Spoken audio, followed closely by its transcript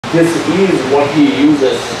This is what he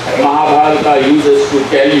uses, Mahabharata uses to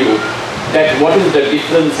tell you that what is the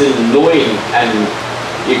difference in knowing and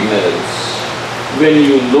ignorance. When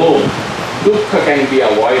you know, dukkha can be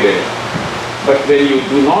avoided, but when you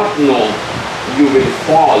do not know, you will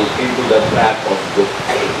fall into the trap of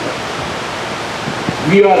dukkha.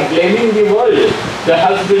 We are blaming the world, the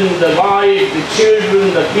husband, the wife, the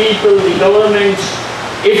children, the people, the government.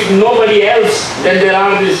 If nobody else, then there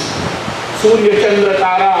are these Surya, Chandra,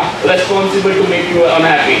 Tara responsible to make you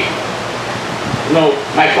unhappy. No,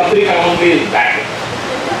 my Patrika only is bad.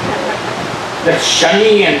 That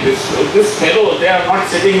Shani and this fellow, they are not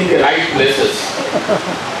sitting in the right places.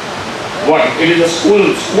 What? It is a school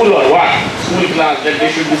or what? School class that they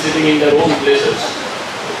should be sitting in their own places.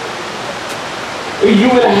 You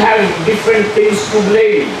will have different things to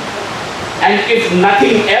blame. And if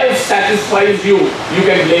nothing else satisfies you, you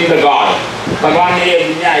can blame the God. Bhagavan ne ye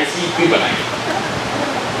dunya aisi kyun banai?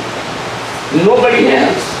 Nobody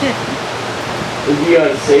else. We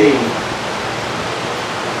are saying,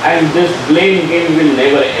 and this blame game will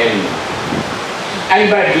never end. And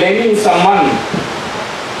by blaming someone,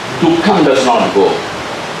 dukkha does not go.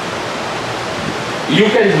 You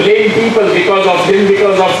can blame people because of him,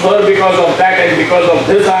 because of her, because of that, and because of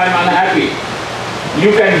this I am unhappy.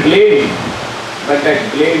 You can blame, but that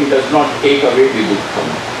blame does not take away the dukkha.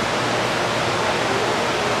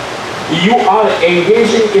 You are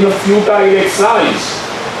engaging in a futile exercise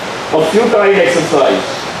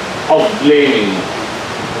of blaming.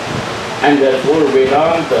 And therefore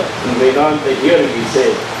Vedanta here we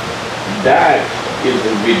say, that is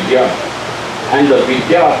Vidya. And the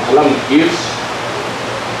Vidya phalam is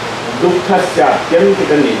dukkhasya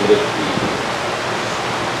atyantika nivritti.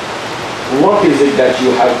 What is it that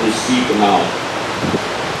you have to seek now?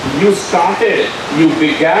 You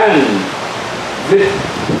began with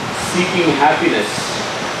seeking happiness,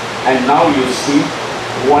 and now you see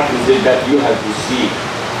what is it that you have to seek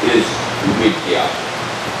is Vidya.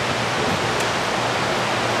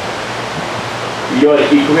 Your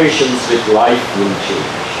equations with life will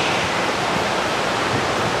change.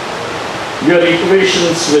 Your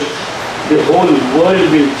equations with the whole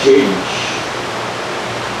world will change.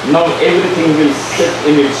 Now everything will sit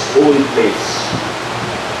in its own place.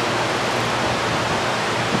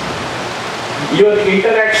 Your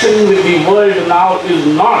interaction with the world now is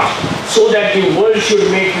not so that the world should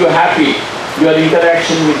make you happy. Your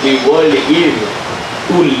interaction with the world is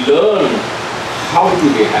to learn how to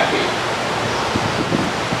be happy.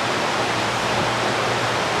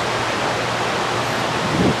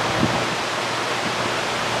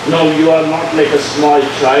 Now you are not like a small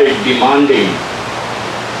child demanding.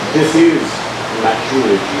 This is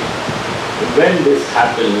maturity. When this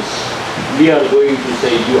happens, we are going to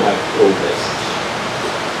say you have progressed.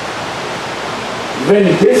 When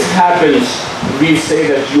this happens, we say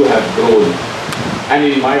that you have grown. And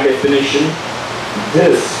in my definition,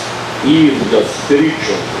 this is the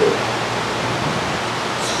spiritual growth.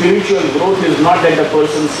 Spiritual growth is not that the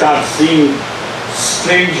person starts seeing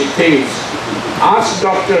strange things. Ask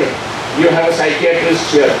doctor, you have a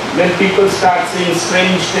psychiatrist here. When people start seeing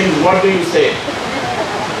strange things, what do you say?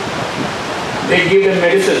 They give them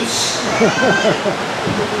medicines.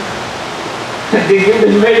 They give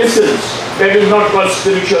them medicines. That is not called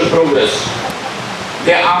spiritual progress.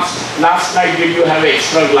 They asked, last night did you have an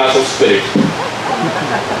extra glass of spirit?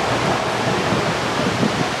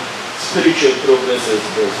 Spiritual progress is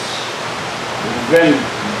this. When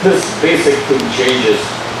this basic thing changes,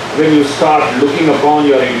 when you start looking upon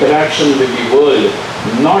your interaction with the world,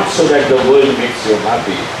 not so that the world makes you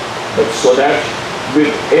happy, but so that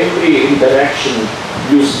with every interaction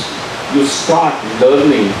you start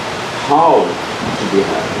learning how to be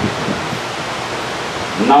happy.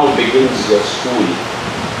 Now begins your school.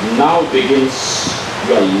 Now begins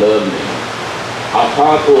your learning.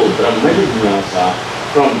 Athato Brahma Jignasa.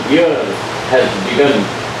 From here has begun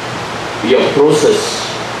your process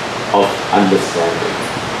of understanding.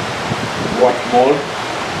 What more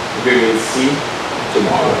we will see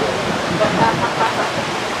tomorrow.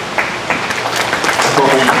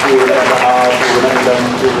 Purnamidam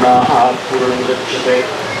Purnahat Purnamudachyate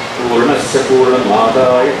Purnasya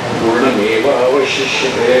Purnamadaya Purnameva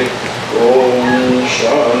Avashishyate Om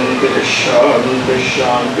Shanti Shanti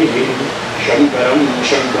Shanti Shankaram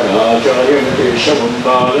Shankaracharyam Keshavam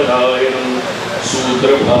Badarayanam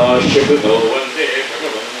Sudra Bhashyakrito Vande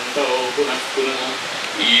Bhagavanto Punah Punah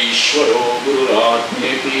Ishvaro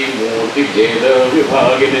Gururatmeti Murti Veda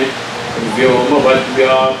Vibhagine Vyoma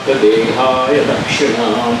Vadvyapta Dehaya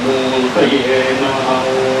Dakshinamurtaye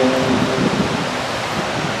Namaha.